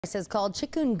This is called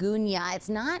chikungunya. It's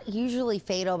not usually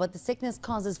fatal, but the sickness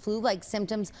causes flu-like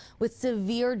symptoms with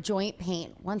severe joint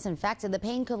pain. Once infected, the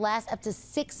pain could last up to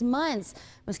 6 months.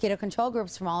 Mosquito control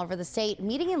groups from all over the state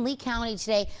meeting in Lee County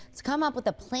today to come up with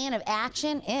a plan of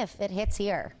action if it hits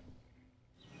here.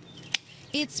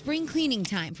 It's spring cleaning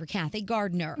time for Kathy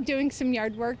Gardner. Doing some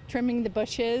yard work, trimming the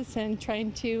bushes and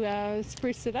trying to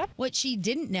spruce it up. What she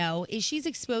didn't know is she's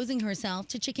exposing herself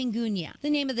to chikungunya. The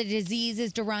name of the disease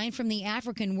is derived from the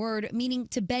African word meaning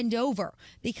to bend over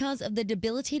because of the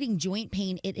debilitating joint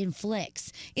pain it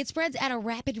inflicts. It spreads at a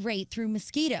rapid rate through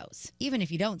mosquitoes, even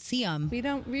if you don't see them. We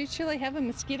don't usually have a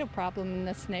mosquito problem in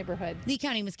this neighborhood. Lee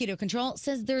County Mosquito Control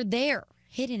says they're there,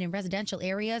 hidden in residential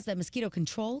areas that mosquito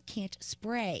control can't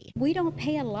spray. We don't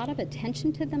pay a lot of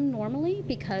attention to them normally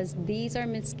because these are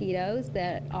mosquitoes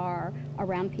that are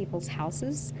around people's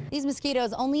houses. These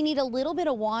mosquitoes only need a little bit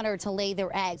of water to lay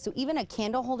their eggs, so even a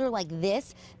candle holder like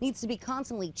this needs to be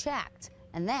constantly checked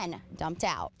and then dumped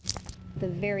out. The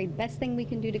very best thing we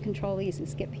can do to control these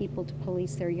is get people to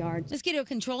police their yards. Mosquito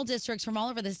control districts from all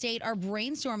over the state are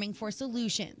brainstorming for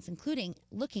solutions, including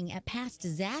looking at past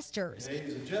disasters.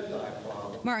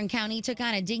 Martin County took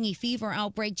on a dengue fever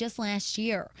outbreak just last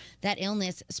year. That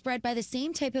illness spread by the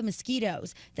same type of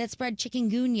mosquitoes that spread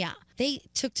chikungunya. They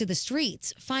took to the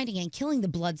streets, finding and killing the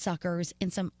bloodsuckers in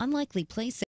some unlikely places.